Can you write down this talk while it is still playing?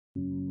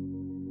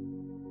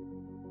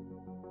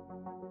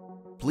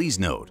Please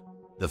note,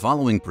 the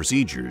following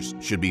procedures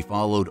should be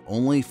followed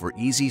only for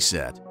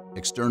easy-set,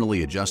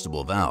 externally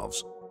adjustable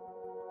valves.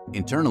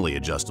 Internally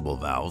adjustable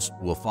valves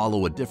will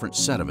follow a different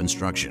set of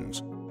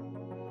instructions.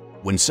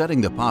 When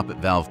setting the poppet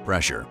valve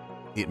pressure,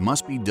 it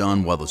must be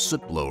done while the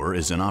soot blower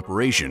is in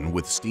operation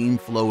with steam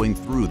flowing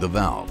through the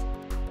valve.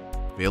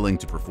 Failing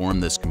to perform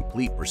this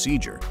complete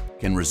procedure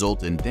can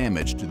result in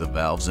damage to the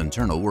valve's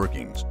internal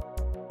workings.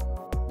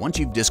 Once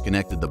you've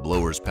disconnected the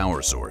blower's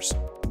power source,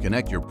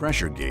 connect your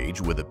pressure gauge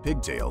with a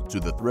pigtail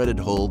to the threaded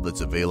hole that's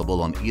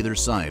available on either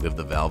side of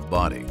the valve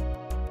body.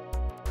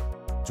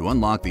 To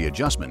unlock the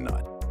adjustment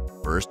nut,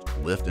 first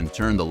lift and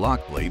turn the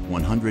lock plate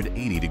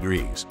 180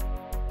 degrees.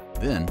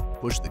 Then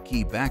push the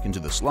key back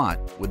into the slot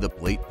with the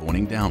plate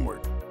pointing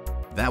downward.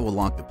 That will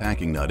lock the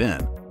packing nut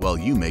in while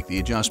you make the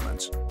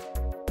adjustments.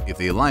 If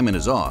the alignment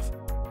is off,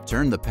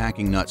 turn the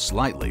packing nut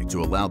slightly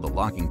to allow the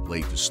locking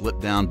plate to slip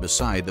down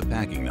beside the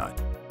packing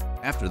nut.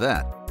 After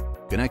that,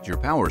 connect your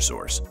power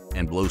source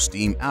and blow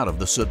steam out of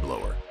the soot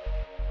blower.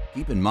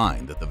 Keep in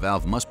mind that the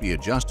valve must be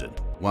adjusted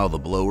while the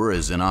blower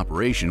is in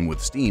operation with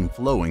steam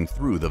flowing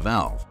through the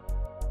valve.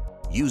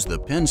 Use the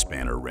pin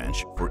spanner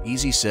wrench for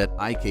easy-set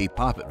IK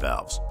poppet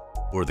valves,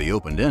 or the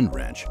open-end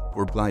wrench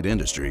for Clyde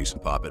Industries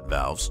poppet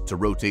valves to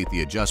rotate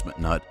the adjustment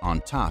nut on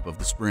top of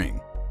the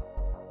spring.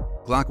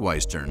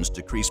 Clockwise turns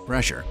decrease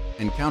pressure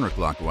and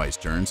counterclockwise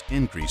turns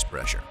increase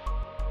pressure.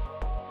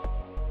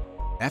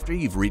 After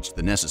you've reached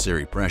the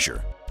necessary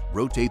pressure,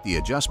 rotate the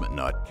adjustment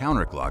nut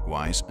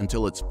counterclockwise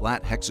until its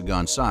flat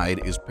hexagon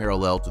side is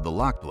parallel to the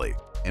lock plate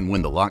and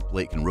when the lock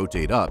plate can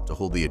rotate up to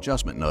hold the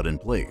adjustment nut in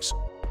place.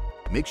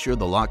 Make sure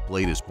the lock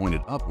plate is pointed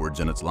upwards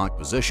in its lock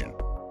position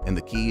and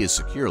the key is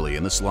securely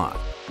in the slot.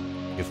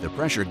 If the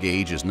pressure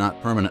gauge is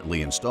not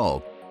permanently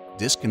installed,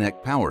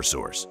 disconnect power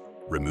source,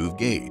 remove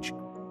gauge,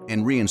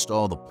 and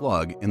reinstall the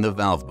plug in the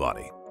valve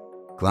body.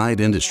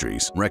 Clyde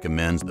Industries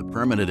recommends the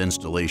permanent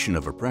installation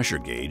of a pressure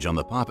gauge on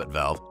the poppet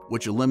valve,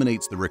 which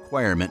eliminates the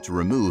requirement to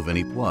remove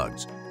any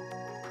plugs.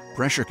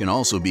 Pressure can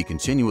also be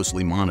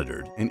continuously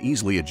monitored and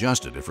easily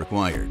adjusted if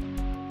required.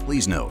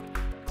 Please note,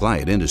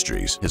 Clyde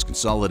Industries has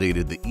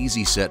consolidated the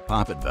easy-set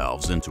poppet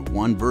valves into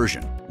one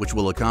version, which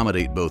will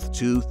accommodate both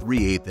two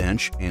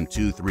 3/8" and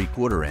two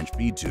 3/4"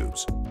 feed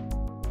tubes.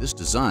 This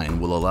design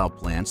will allow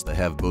plants that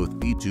have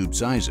both feed tube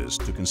sizes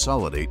to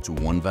consolidate to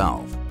one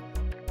valve.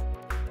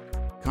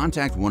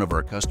 Contact one of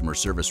our customer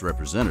service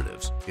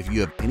representatives if you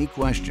have any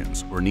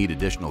questions or need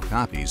additional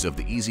copies of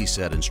the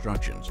easy-set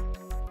instructions.